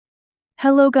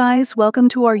Hello guys, welcome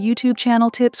to our YouTube channel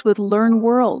Tips with Learn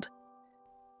World.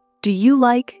 Do you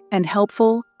like and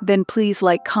helpful? Then please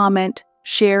like, comment,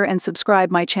 share and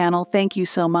subscribe my channel. Thank you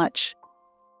so much.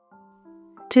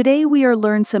 Today we are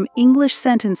learn some English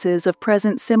sentences of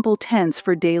present simple tense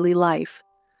for daily life.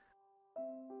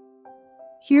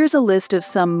 Here's a list of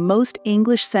some most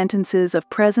English sentences of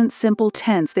present simple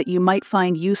tense that you might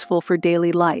find useful for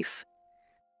daily life.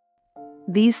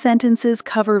 These sentences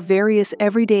cover various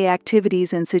everyday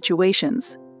activities and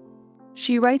situations.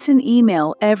 She writes an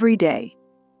email every day.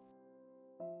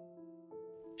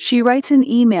 She writes an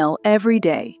email every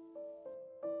day.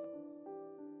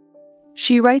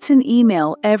 She writes an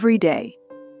email every day.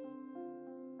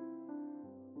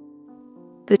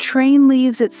 The train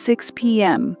leaves at 6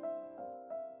 p.m.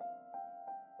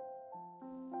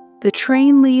 The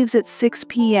train leaves at 6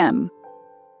 p.m.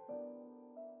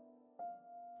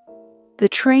 The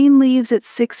train leaves at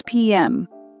 6 p.m.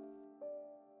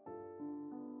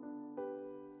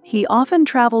 He often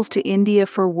travels to India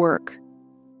for work.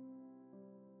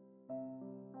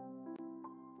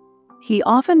 He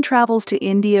often travels to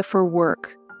India for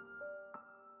work.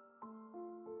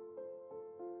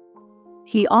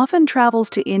 He often travels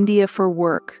to India for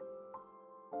work.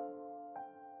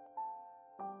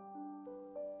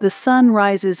 The sun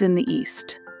rises in the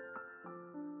east.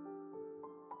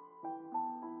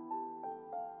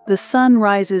 The sun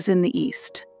rises in the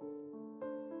east.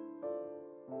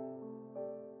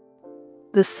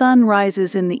 The sun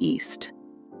rises in the east.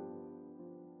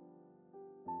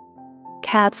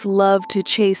 Cats love to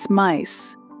chase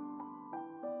mice.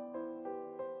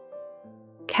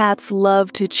 Cats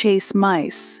love to chase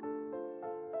mice.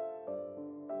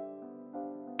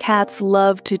 Cats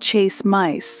love to chase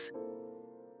mice.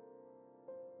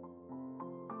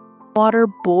 Water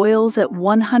boils at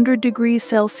 100 degrees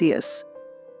Celsius.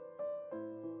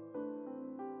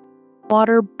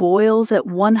 Water boils at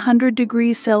 100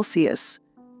 degrees Celsius.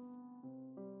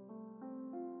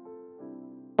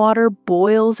 Water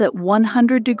boils at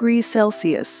 100 degrees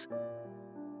Celsius.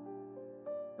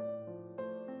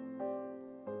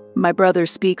 My brother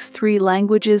speaks 3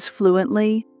 languages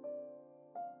fluently.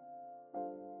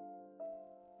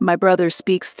 My brother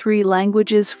speaks 3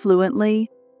 languages fluently.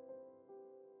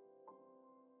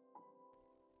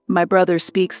 My brother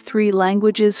speaks 3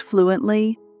 languages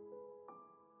fluently.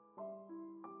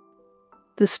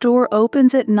 The store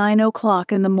opens at 9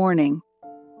 o'clock in the morning.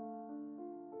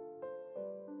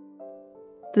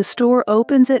 The store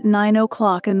opens at 9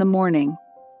 o'clock in the morning.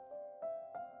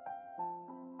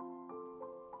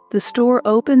 The store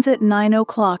opens at 9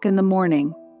 o'clock in the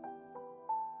morning.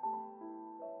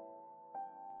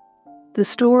 The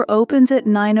store opens at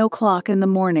 9 o'clock in the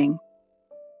morning.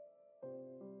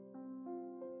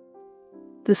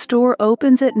 The store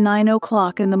opens at 9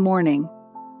 o'clock in the morning.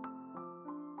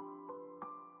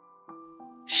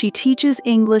 She teaches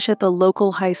English at the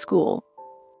local high school.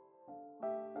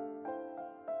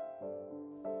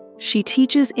 She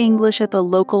teaches English at the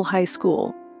local high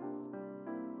school.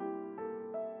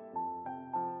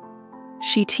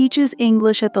 She teaches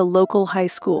English at the local high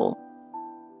school.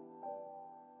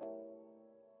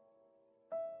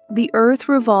 The earth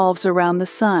revolves around the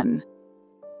sun.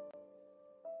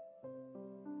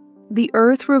 The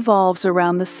earth revolves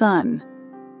around the sun.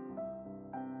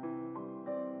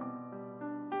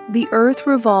 The earth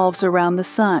revolves around the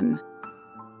sun.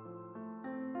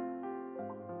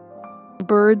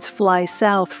 Birds fly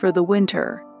south for the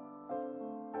winter.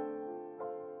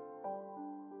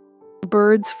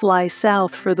 Birds fly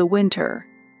south for the winter.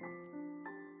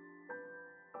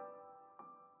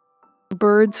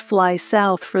 Birds fly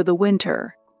south for the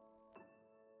winter.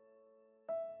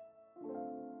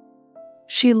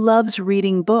 She loves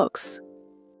reading books.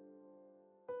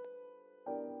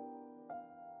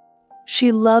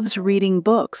 She loves reading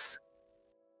books.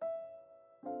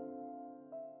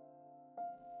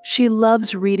 She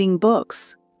loves reading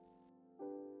books.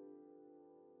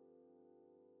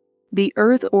 The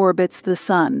earth orbits the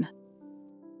sun.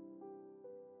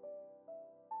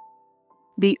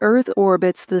 The earth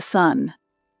orbits the sun.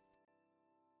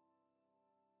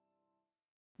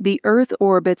 The earth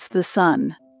orbits the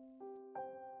sun.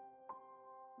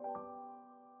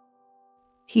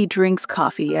 He drinks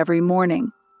coffee every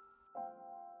morning.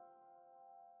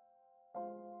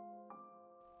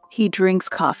 He drinks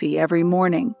coffee every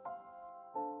morning.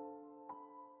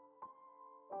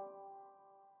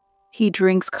 He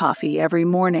drinks coffee every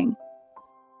morning.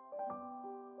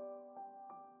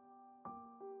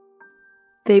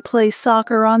 They play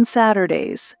soccer on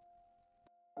Saturdays.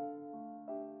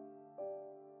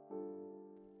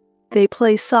 They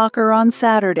play soccer on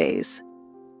Saturdays.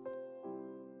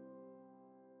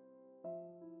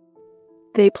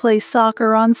 They play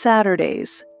soccer on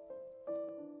Saturdays.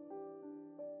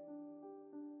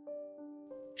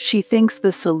 She thinks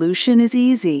the solution is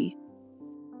easy.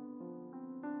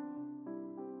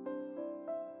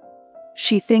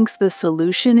 She thinks the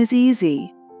solution is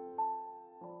easy.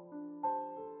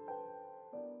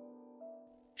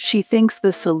 She thinks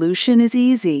the solution is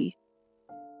easy.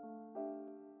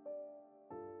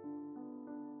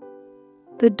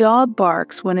 The dog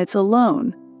barks when it's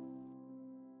alone.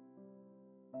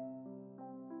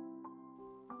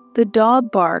 The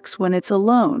dog barks when it's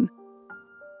alone.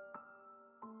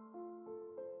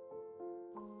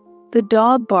 The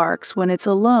dog barks when it's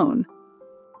alone.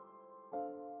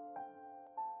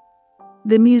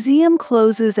 The museum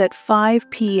closes at 5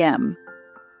 p.m.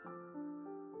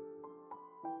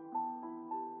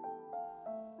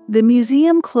 The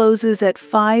museum closes at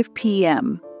 5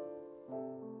 p.m.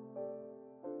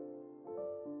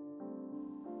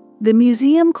 The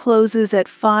museum closes at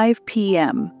 5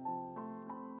 p.m.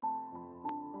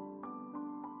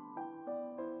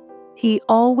 He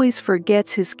always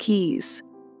forgets his keys.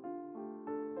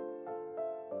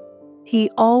 He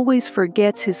always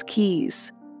forgets his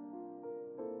keys.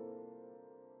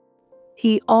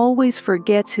 He always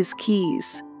forgets his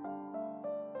keys.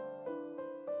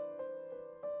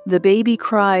 The baby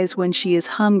cries when she is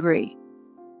hungry.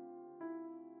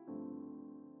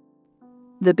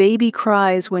 The baby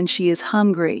cries when she is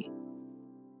hungry.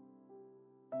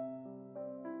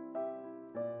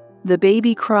 The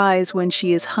baby cries when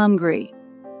she is hungry.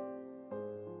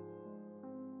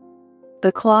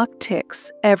 The clock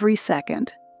ticks every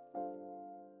second.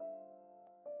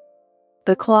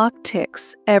 The clock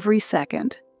ticks every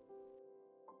second.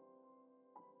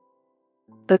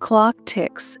 The clock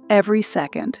ticks every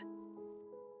second.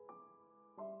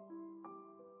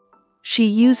 She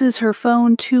uses her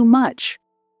phone too much.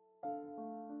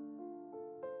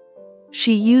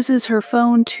 She uses her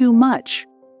phone too much.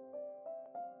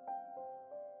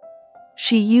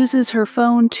 She uses her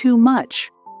phone too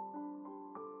much.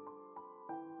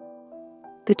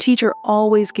 The teacher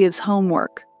always gives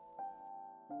homework.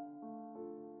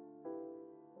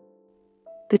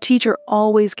 The teacher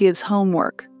always gives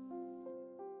homework.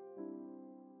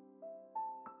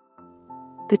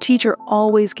 The teacher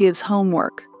always gives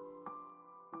homework.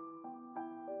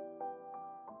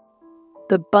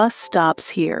 The bus stops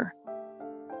here.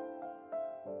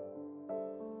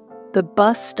 The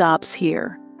bus stops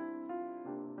here.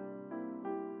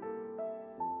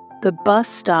 The bus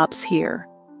stops here.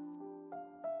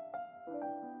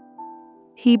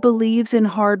 He believes in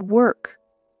hard work.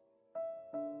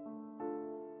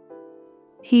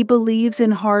 He believes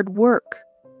in hard work.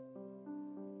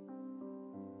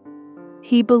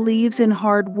 He believes in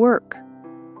hard work.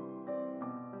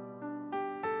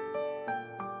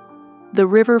 The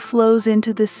river flows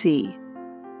into the sea.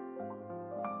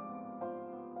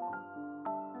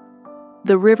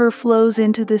 The river flows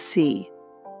into the sea.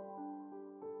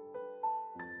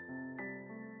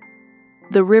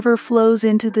 The river flows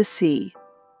into the sea.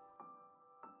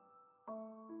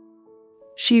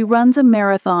 She runs a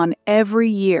marathon every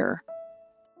year.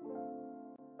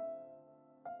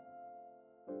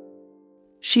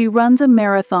 She runs a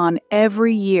marathon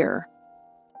every year.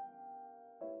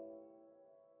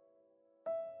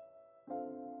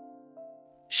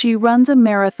 She runs a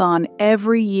marathon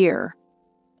every year.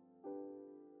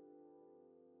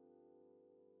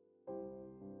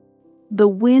 The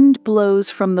wind blows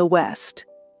from the west.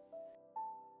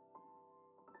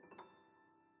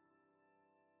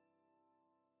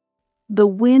 The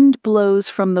wind blows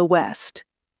from the west.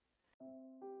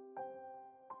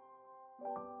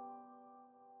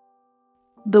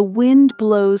 The wind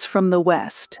blows from the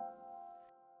west.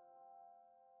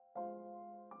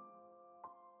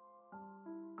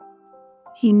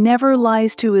 He never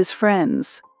lies to his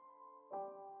friends.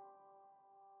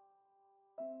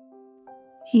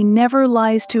 He never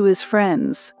lies to his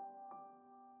friends.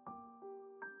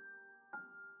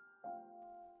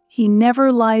 He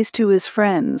never lies to his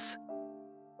friends.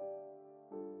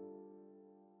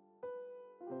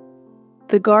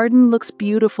 The garden looks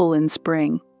beautiful in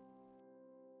spring.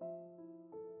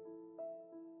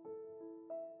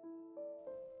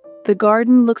 The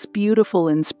garden looks beautiful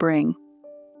in spring.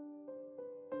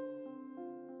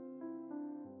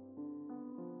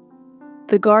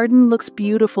 The garden looks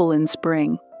beautiful in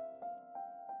spring.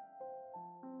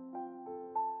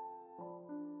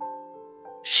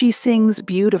 She sings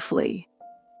beautifully.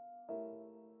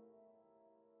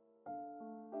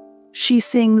 She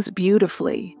sings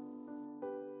beautifully.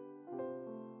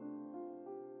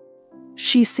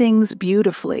 She sings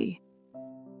beautifully.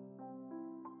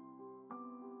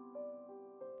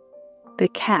 The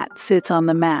cat sits on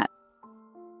the mat.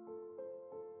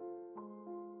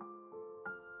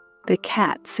 The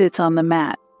cat sits on the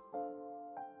mat.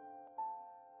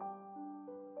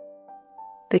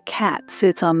 The cat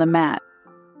sits on the mat.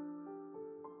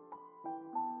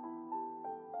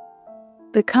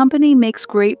 The company makes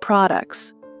great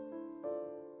products.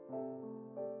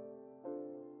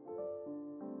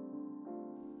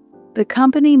 The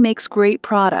company makes great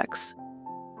products.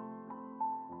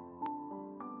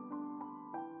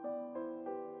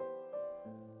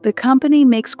 The company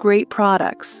makes great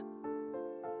products.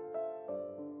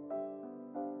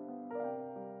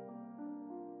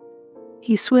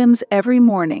 He swims every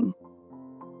morning.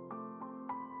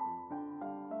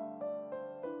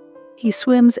 He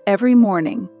swims every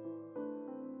morning.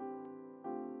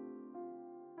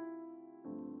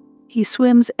 He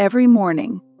swims every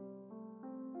morning.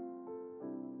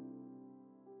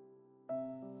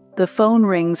 The phone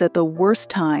rings at the worst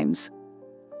times.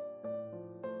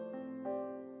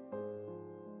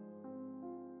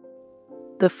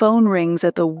 The phone rings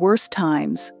at the worst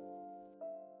times.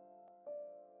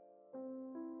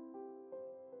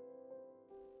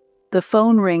 The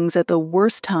phone rings at the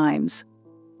worst times.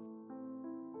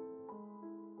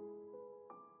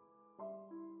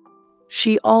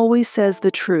 She always says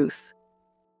the truth.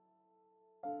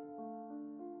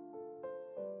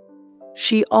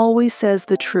 She always says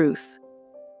the truth.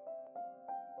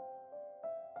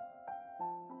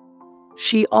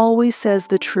 She always says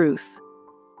the truth.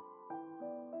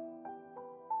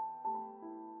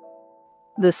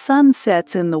 The sun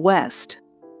sets in the west.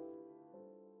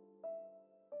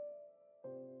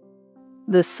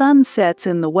 The sun sets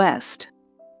in the west.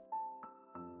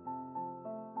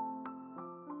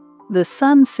 The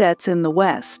sun sets in the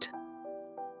west.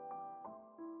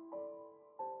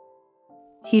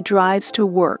 He drives to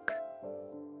work.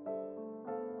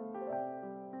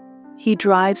 He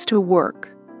drives to work.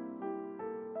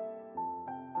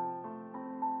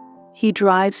 He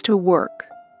drives to work.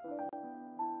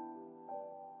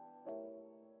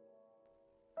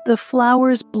 The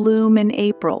flowers bloom in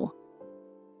April.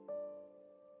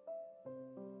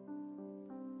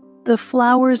 The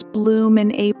flowers bloom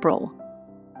in April.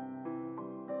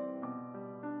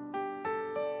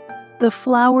 The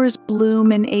flowers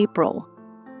bloom in April.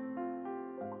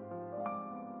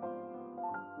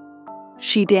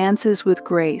 She dances with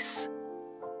grace.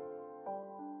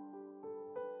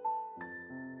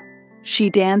 She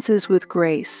dances with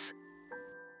grace.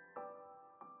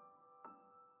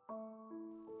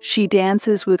 She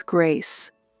dances with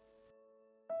grace.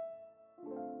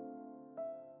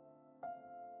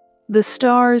 The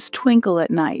stars twinkle at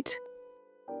night.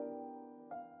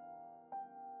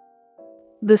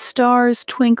 The stars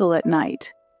twinkle at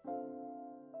night.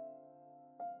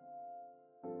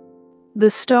 The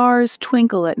stars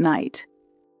twinkle at night.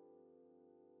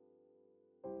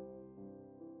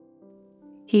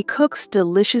 He cooks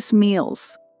delicious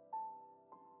meals.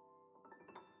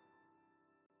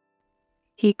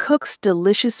 He cooks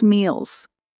delicious meals.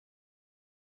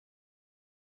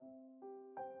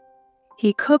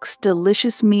 He cooks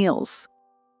delicious meals.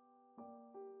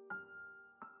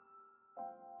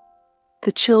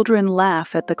 The children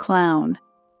laugh at the clown.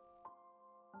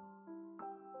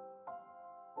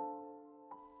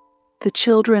 The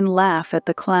children laugh at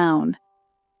the clown.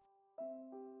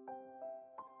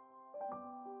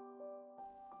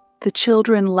 The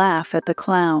children laugh at the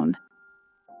clown.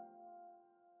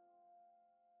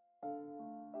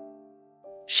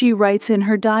 She writes in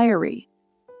her diary.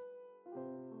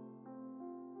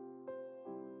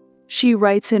 She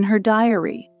writes in her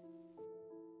diary.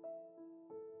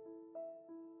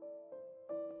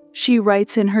 She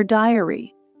writes in her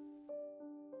diary.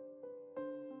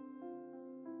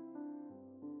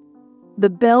 The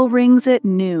bell rings at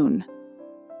noon.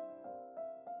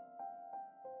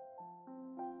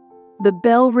 The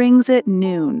bell rings at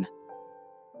noon.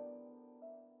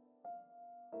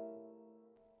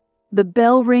 The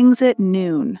bell rings at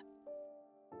noon.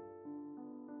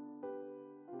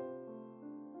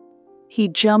 He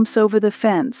jumps over the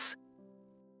fence.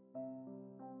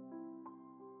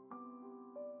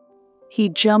 He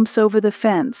jumps over the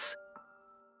fence.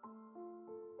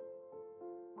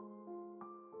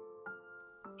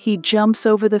 He jumps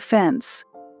over the fence.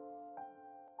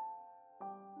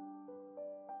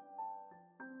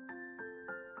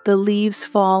 The leaves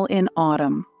fall in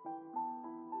autumn.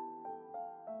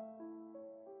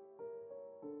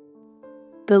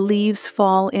 The leaves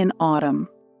fall in autumn.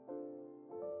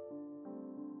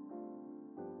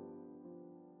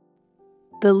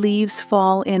 The leaves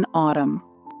fall in autumn.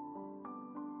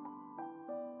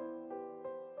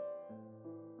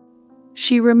 She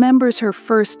She remembers her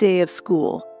first day of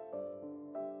school.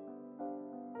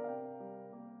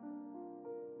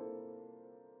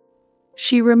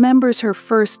 She remembers her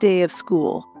first day of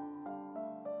school.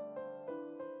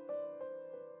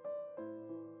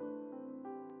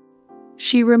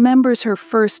 She remembers her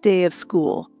first day of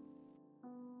school.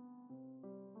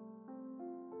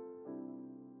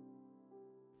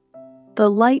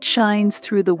 The light shines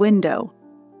through the window.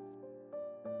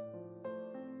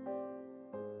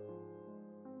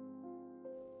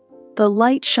 The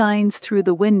light shines through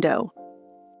the window.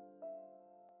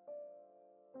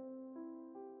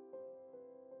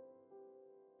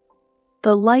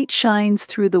 The light shines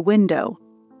through the window.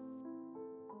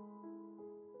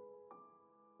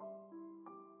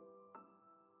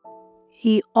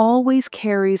 He always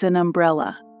carries an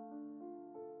umbrella.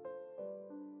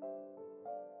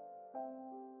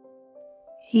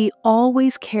 He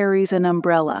always carries an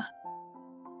umbrella.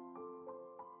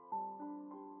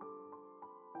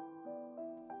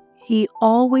 He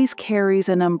always carries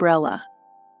an umbrella.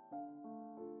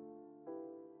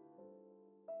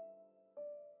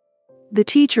 The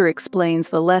teacher explains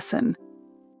the lesson.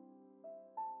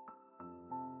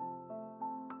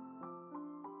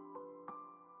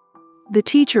 The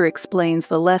teacher explains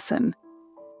the lesson.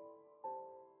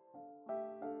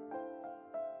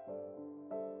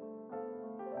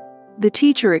 The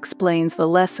teacher explains the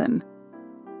lesson.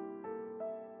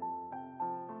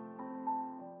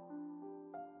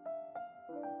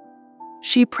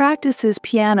 She practices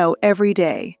piano every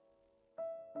day.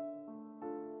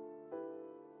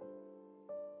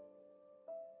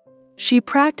 She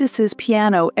practices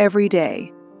piano every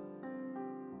day.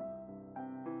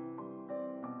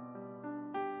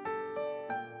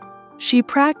 She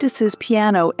practices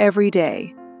piano every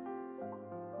day.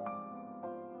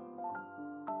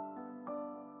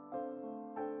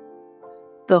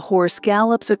 The horse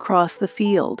gallops across the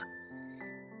field.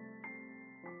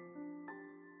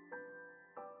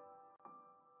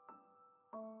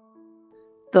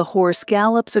 The horse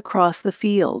gallops across the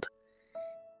field.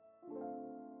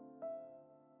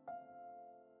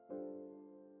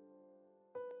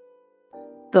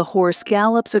 The horse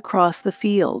gallops across the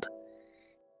field.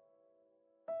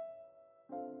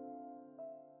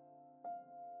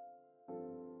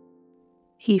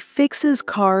 He fixes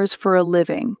cars for a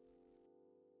living.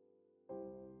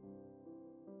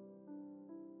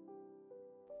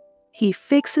 He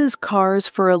fixes cars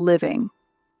for a living.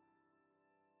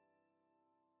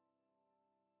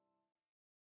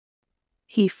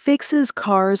 He fixes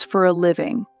cars for a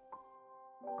living.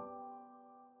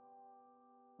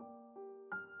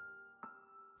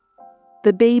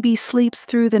 The baby sleeps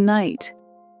through the night.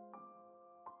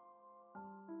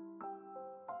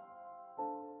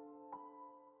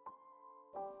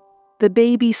 The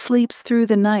baby sleeps through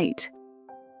the night.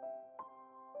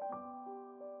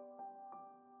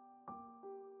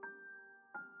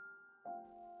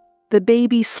 The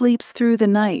baby sleeps through the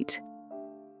night.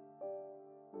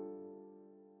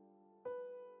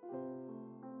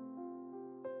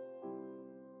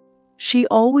 She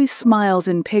always smiles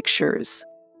in pictures.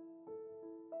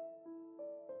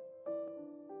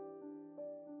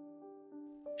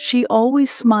 She always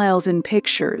smiles in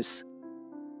pictures.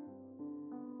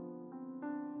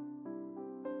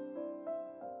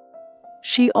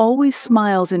 She always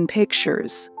smiles in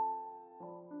pictures.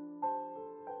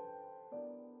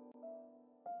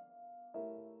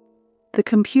 The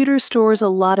computer stores a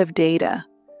lot of data.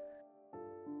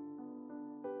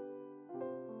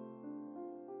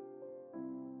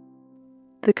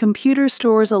 The computer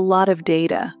stores a lot of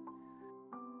data.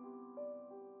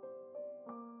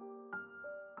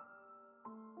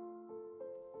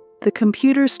 The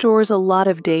computer stores a lot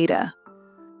of data.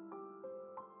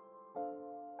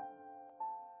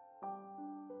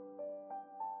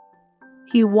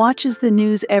 He watches the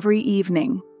news every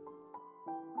evening.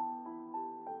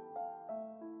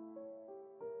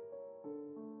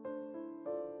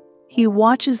 He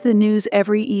watches the news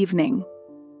every evening.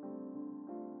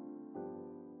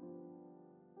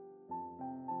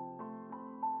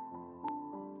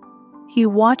 He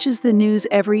watches the news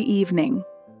every evening.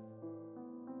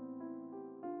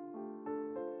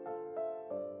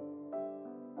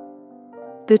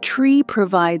 The tree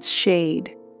provides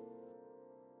shade.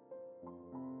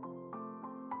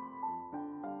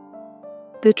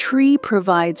 The tree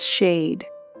provides shade.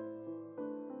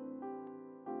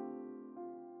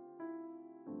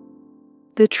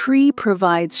 The tree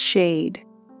provides shade.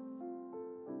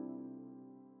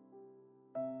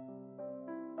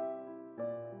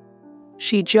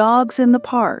 She jogs in the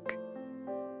park.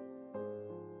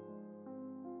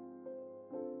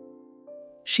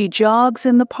 She jogs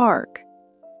in the park.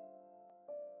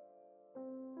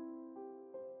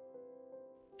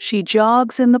 She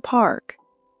jogs in the park.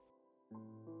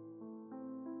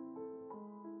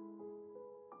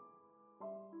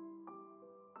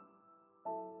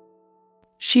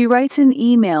 She writes an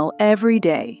email every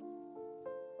day.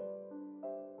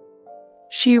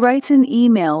 She writes an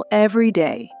email every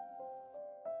day.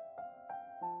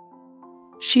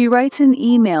 She writes an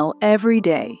email every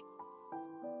day.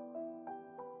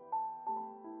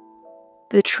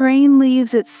 The train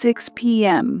leaves at 6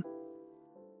 p.m.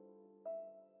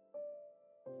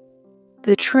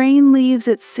 The train leaves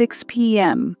at 6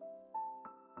 p.m.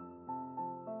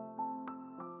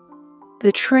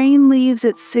 The train leaves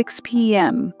at 6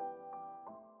 p.m.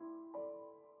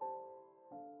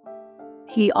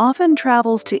 He often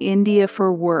travels to India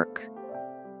for work.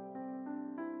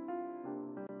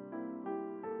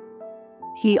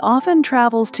 He often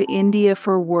travels to India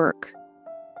for work.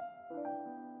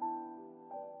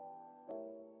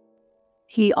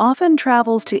 He often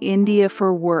travels to India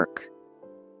for work.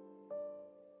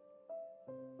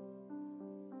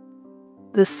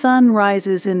 The sun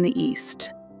rises in the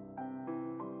east.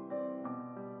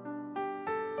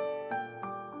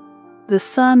 The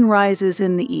sun rises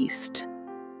in the east.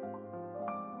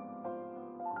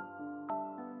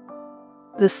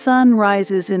 The sun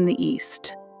rises in the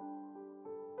east.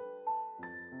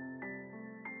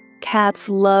 Cats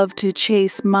love to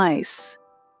chase mice.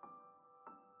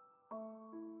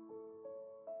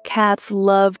 Cats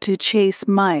love to chase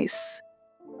mice.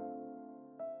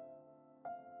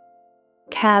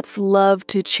 Cats love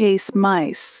to chase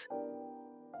mice.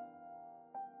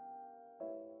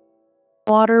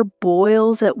 Water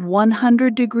boils at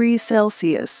 100 degrees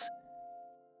Celsius.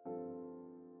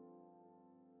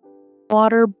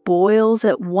 Water boils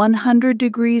at 100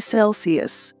 degrees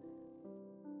Celsius.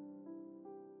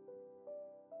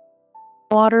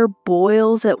 Water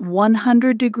boils at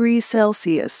 100 degrees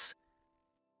Celsius.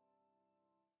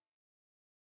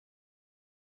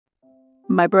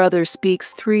 My brother speaks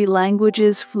 3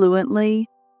 languages fluently.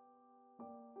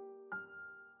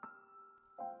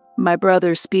 My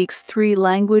brother speaks 3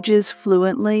 languages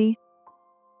fluently.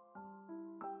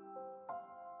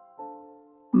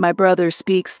 My brother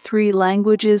speaks 3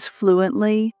 languages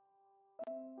fluently.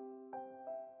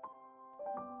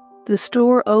 The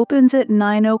store opens at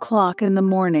 9 o'clock in the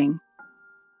morning.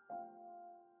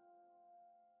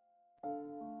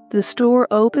 The store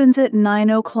opens at 9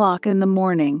 o'clock in the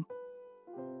morning.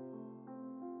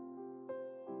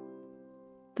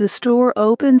 The store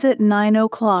opens at 9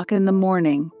 o'clock in the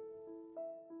morning.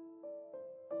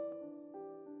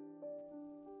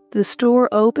 The store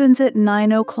opens at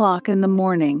 9 o'clock in the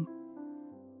morning.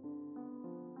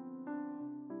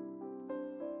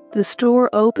 The store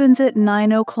opens at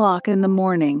 9 o'clock in the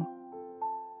morning.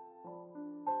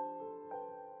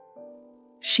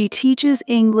 She teaches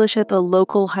English at the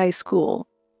local high school.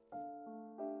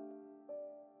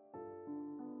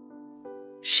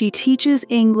 She teaches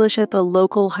English at the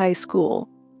local high school.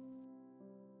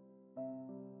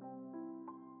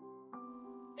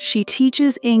 She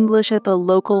teaches English at the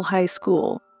local high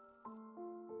school.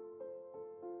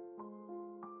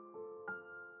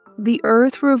 The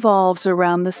earth revolves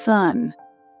around the sun.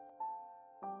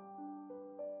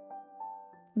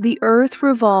 The earth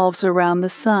revolves around the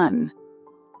sun.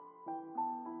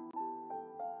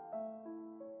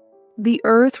 The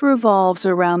earth revolves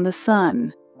around the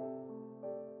sun.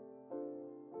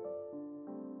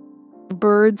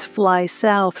 Birds fly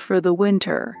south for the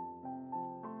winter.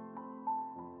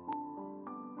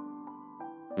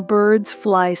 Birds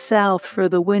fly south for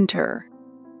the winter.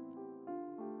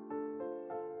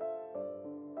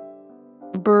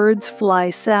 Birds fly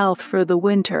south for the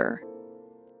winter.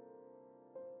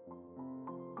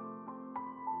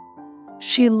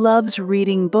 She loves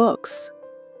reading books.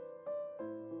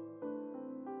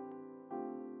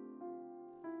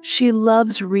 She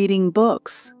loves reading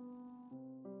books.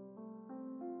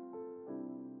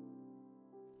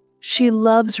 She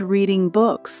loves reading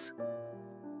books.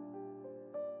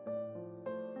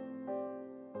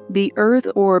 The earth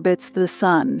orbits the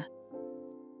sun.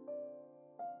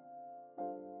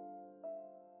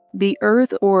 The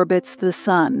earth orbits the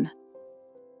sun.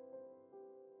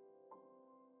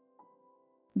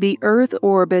 The earth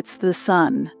orbits the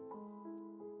sun.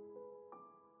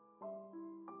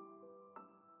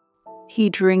 He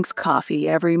drinks coffee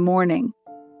every morning.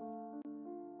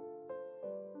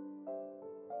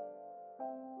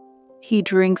 He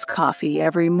drinks coffee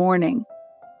every morning.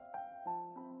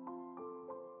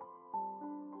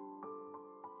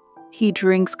 He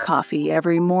drinks coffee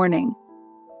every morning.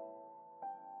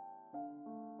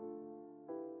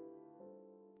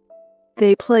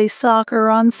 They play soccer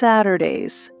on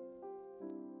Saturdays.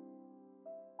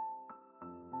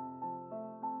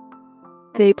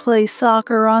 They play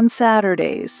soccer on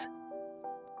Saturdays.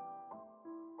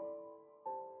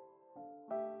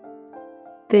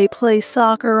 They play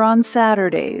soccer on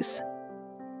Saturdays.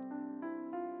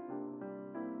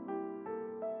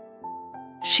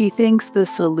 She thinks the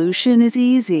solution is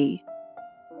easy.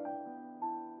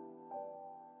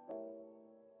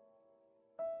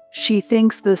 She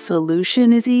thinks the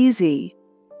solution is easy.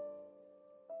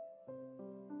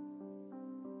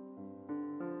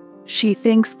 She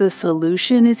thinks the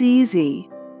solution is easy.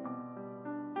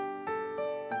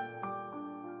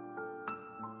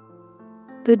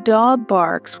 The dog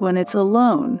barks when it's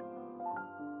alone.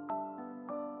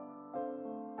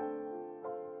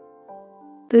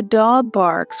 The dog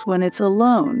barks when it's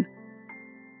alone.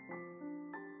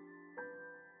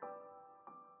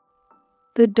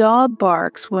 The dog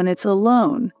barks when it's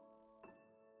alone.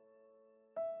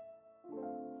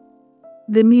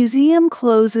 The museum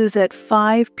closes at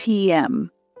 5 p.m.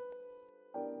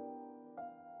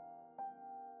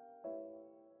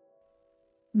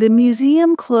 The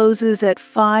museum closes at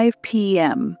 5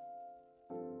 p.m.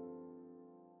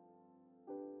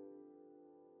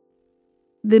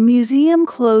 The museum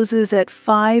closes at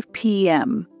 5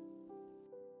 p.m.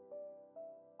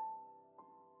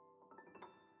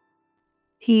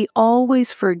 He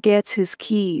always forgets his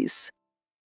keys.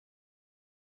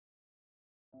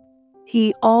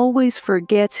 He always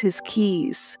forgets his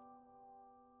keys.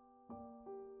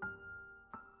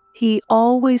 He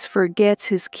always forgets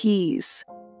his keys.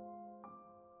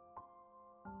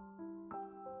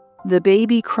 The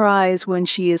baby cries when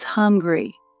she is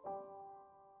hungry.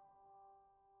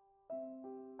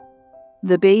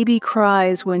 The baby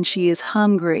cries when she is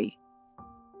hungry.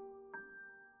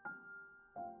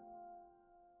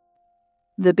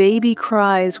 The baby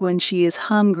cries when she is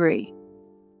hungry.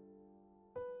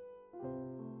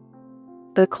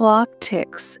 The clock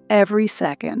ticks every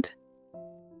second.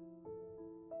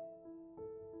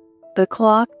 The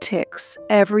clock ticks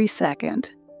every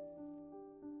second.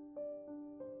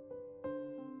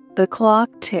 The clock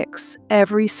ticks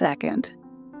every second.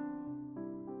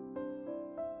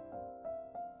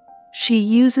 She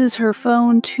uses her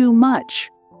phone too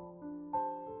much.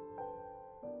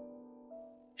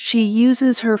 She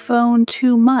uses her phone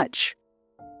too much.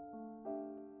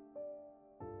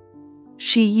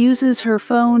 She uses her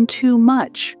phone too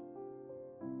much.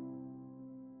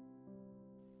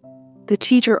 The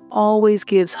teacher always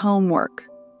gives homework.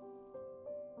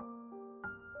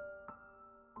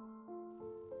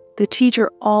 The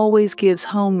teacher always gives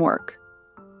homework.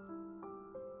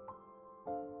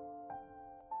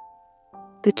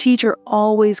 The teacher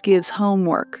always gives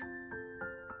homework.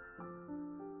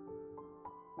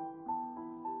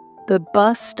 The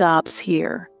bus stops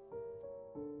here.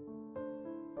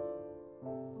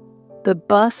 The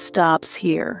bus stops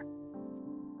here.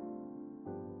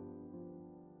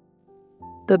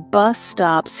 The bus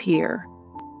stops here.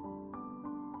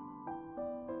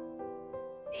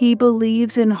 He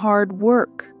believes in hard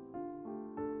work.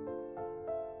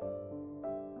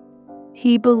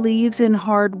 He believes in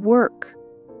hard work.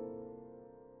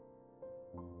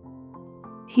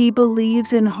 He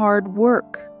believes in hard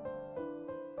work.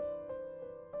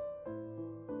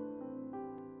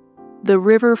 The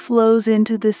river flows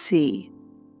into the sea.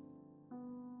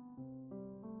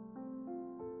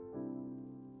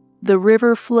 The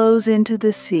river flows into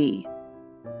the sea.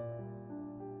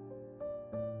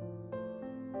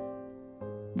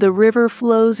 The river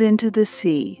flows into the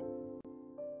sea.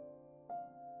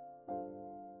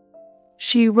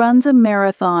 She runs a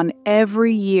marathon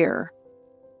every year.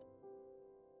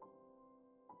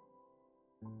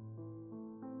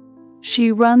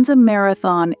 She runs a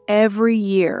marathon every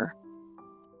year.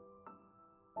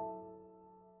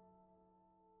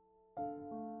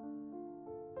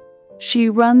 She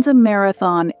runs a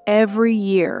marathon every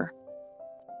year.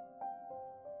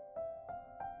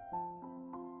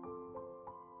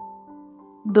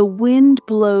 The wind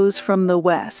blows from the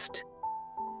west.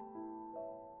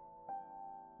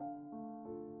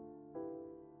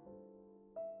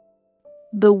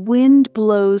 The wind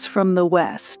blows from the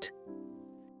west.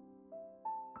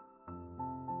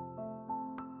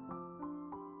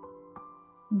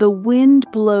 The wind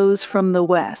blows from the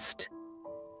west.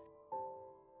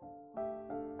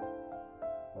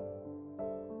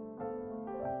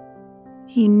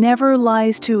 He never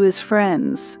lies to his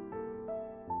friends.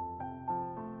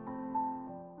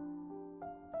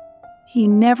 He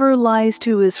never lies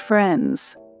to his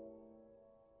friends.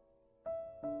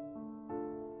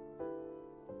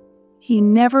 He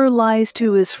never lies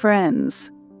to his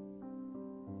friends.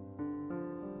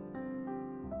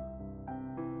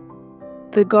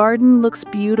 The garden looks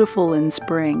beautiful in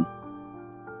spring.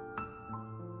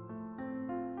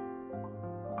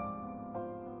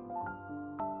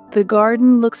 The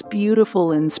garden looks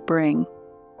beautiful in spring.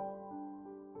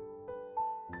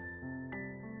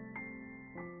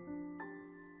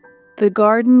 The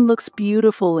garden looks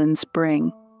beautiful in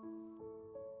spring.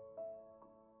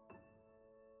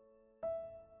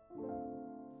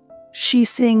 She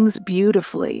sings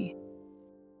beautifully.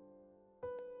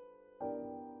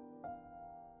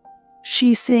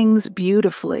 She sings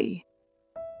beautifully.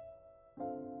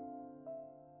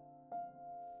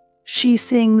 She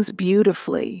sings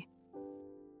beautifully.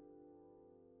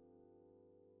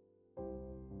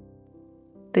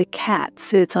 The cat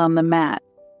sits on the mat.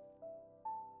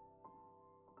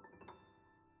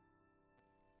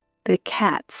 The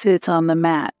cat sits on the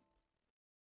mat.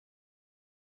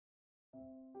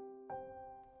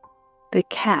 The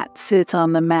cat sits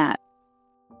on the mat.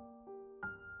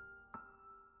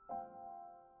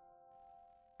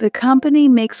 The company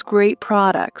makes great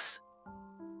products.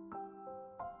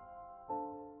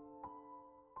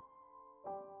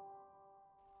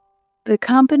 The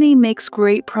company makes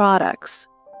great products.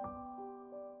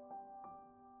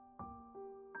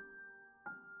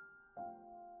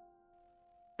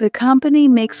 The company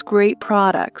makes great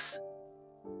products.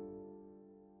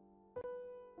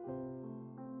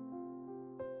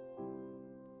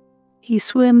 He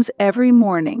swims every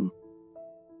morning.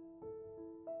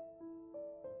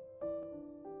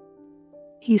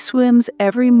 He swims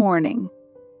every morning.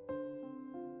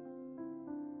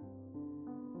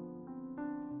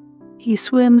 He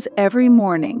swims every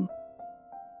morning.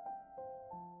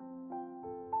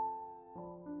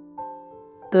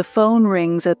 The phone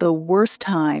rings at the worst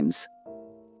times.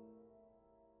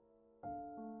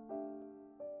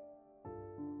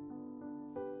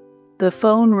 The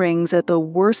phone rings at the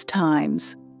worst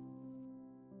times.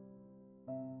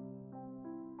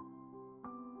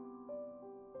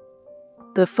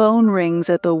 The phone rings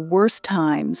at the worst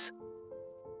times.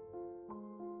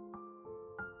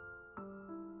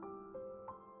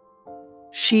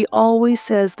 She always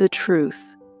says the truth.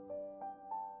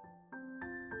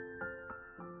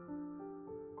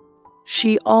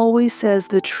 She always says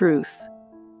the truth.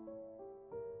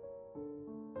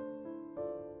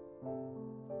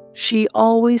 She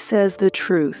always says the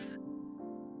truth.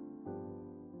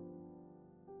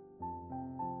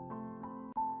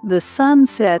 The sun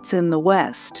sets in the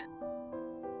west.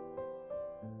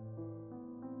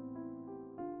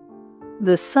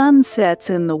 The sun sets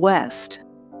in the west.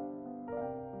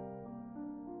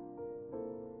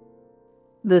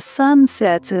 The sun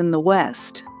sets in the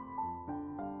west.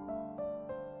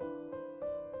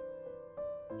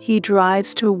 He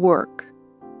drives to work.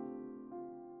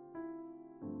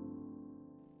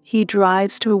 He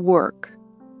drives to work.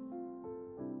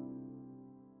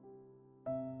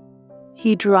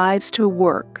 He drives to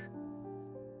work.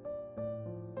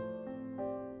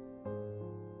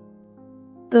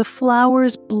 The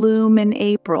flowers bloom in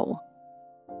April.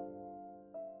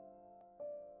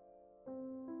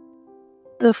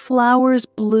 The flowers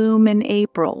bloom in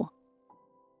April.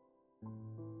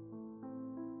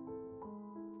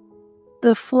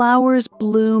 The flowers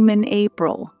bloom in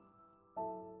April.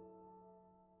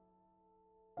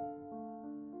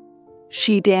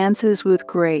 She dances with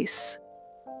grace.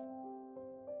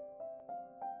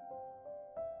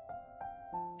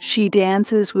 She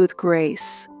dances with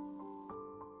grace.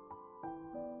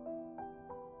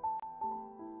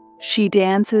 She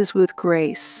dances with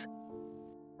grace.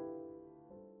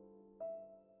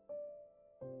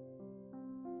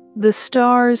 The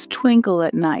stars twinkle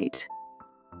at night.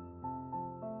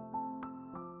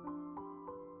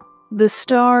 The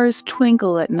stars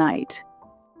twinkle at night.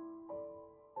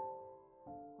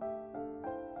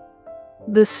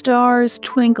 The stars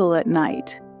twinkle at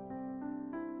night.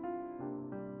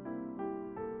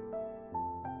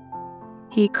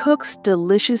 He cooks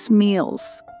delicious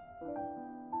meals.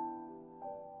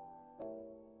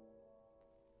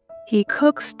 He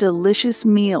cooks delicious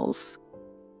meals.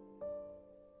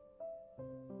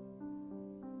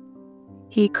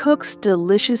 He cooks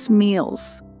delicious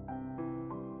meals.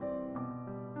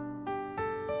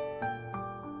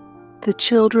 The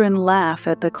children laugh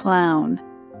at the clown.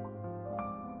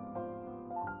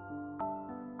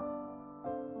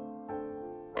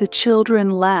 The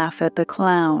children laugh at the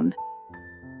clown.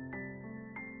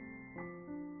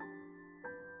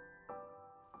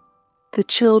 The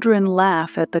children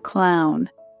laugh at the clown.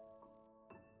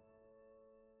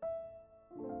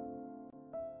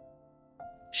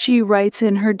 She writes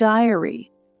in her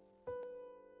diary.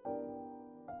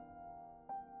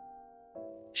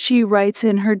 She writes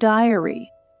in her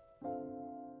diary.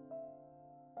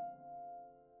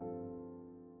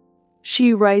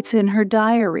 She writes in her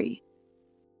diary.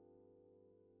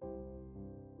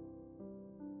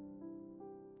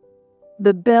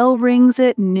 The bell rings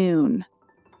at noon.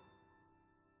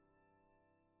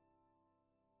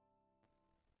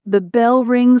 The bell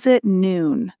rings at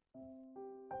noon.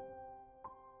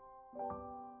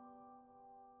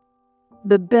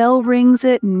 The bell rings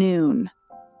at noon.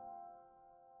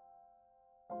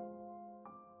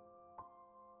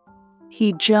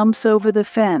 He jumps over the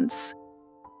fence.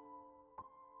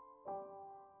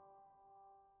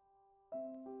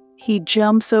 He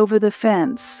jumps over the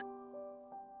fence.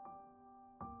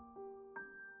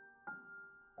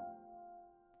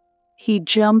 He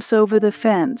jumps over the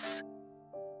fence.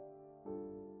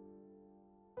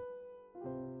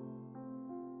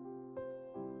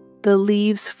 The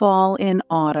leaves fall in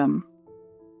autumn.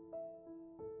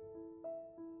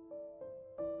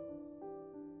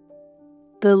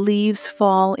 The leaves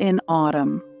fall in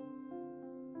autumn.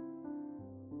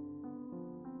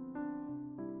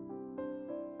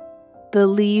 The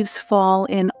leaves fall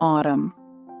in autumn.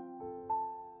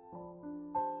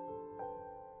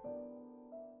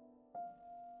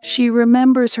 She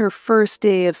remembers her first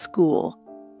day of school.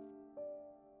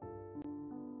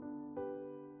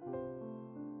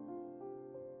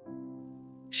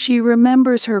 She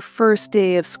remembers her first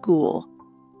day of school.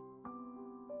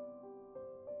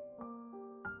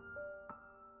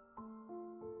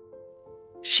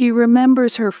 She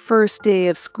remembers her first day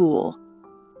of school.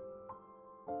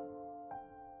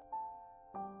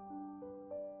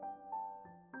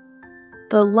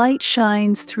 The light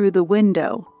shines through the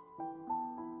window.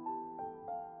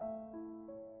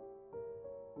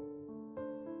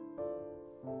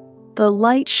 The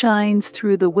light shines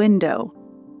through the window.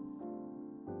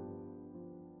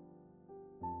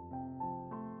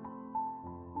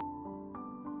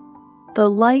 The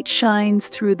light shines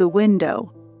through the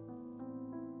window.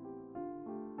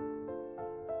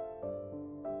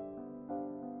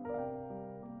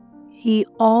 He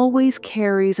always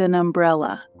carries an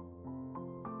umbrella.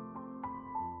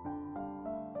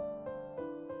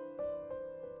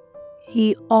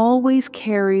 He always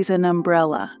carries an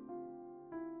umbrella.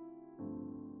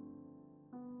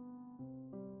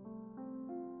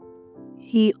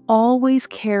 He always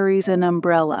carries an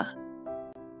umbrella.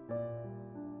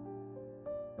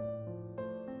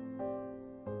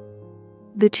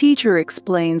 The teacher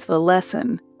explains the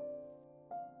lesson.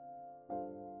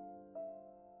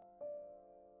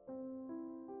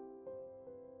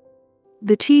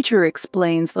 The teacher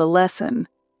explains the lesson.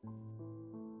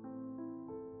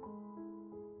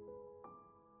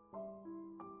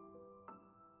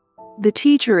 The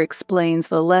teacher explains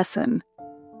the lesson.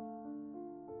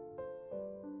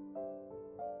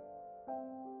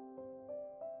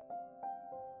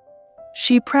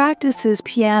 She practices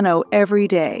piano every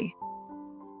day.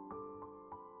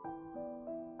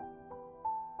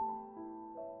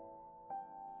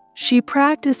 She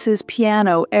practices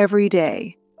piano every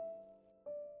day.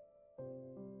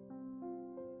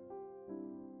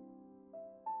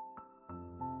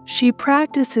 She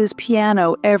practices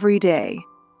piano every day.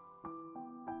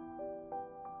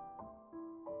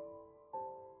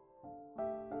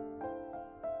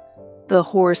 The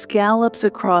horse gallops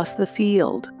across the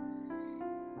field.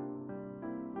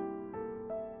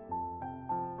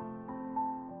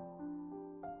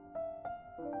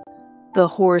 The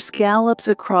horse gallops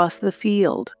across the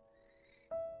field.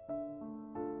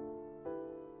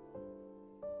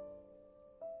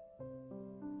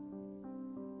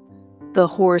 The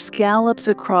horse gallops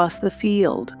across the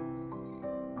field.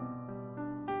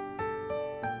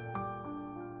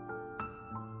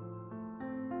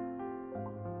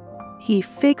 He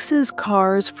fixes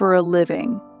cars for a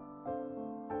living.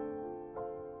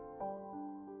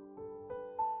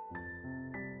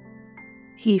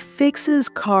 He fixes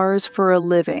cars for a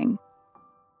living.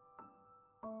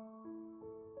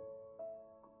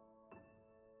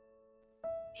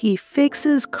 He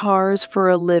fixes cars for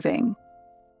a living.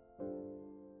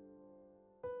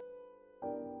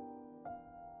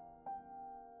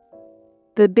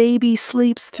 The baby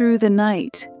sleeps through the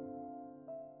night.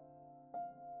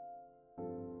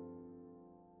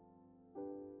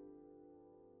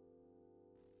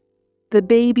 The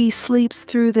baby sleeps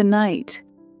through the night.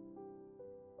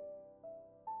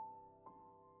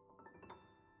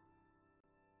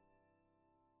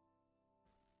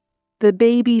 The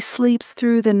baby sleeps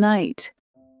through the night.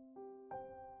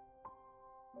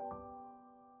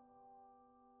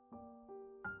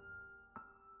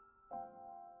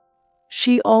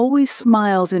 She always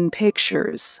smiles in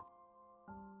pictures.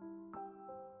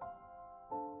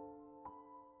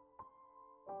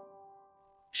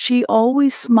 She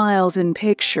always smiles in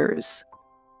pictures.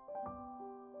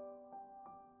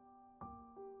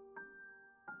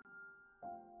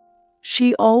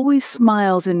 She always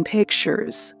smiles in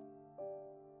pictures.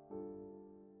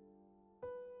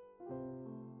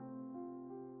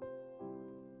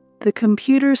 The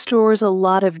computer stores a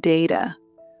lot of data.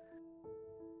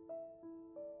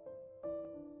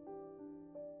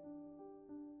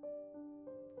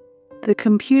 The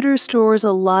computer stores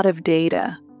a lot of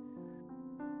data.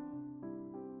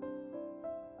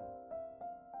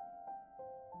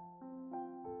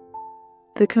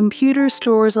 The computer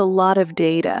stores a lot of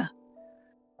data.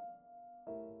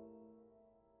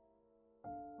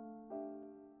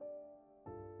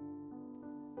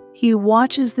 He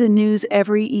watches the news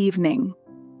every evening.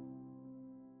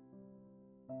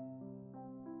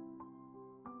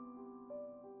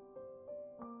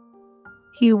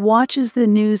 He watches the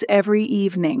news every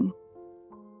evening.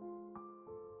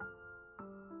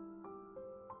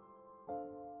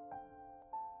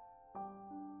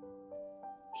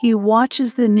 He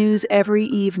watches the news every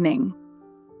evening.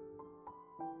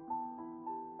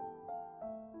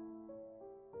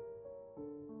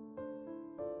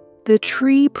 The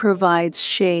tree provides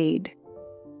shade.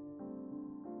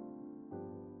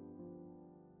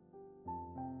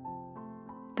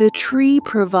 The tree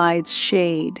provides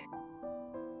shade.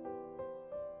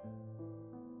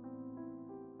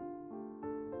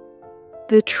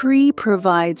 The tree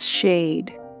provides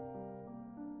shade.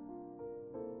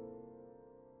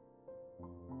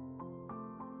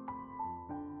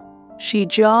 She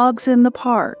jogs in the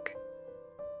park.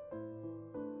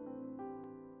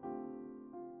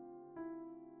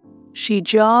 She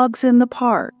jogs in the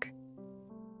park.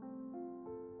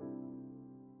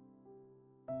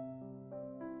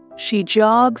 She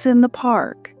jogs in the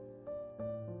park.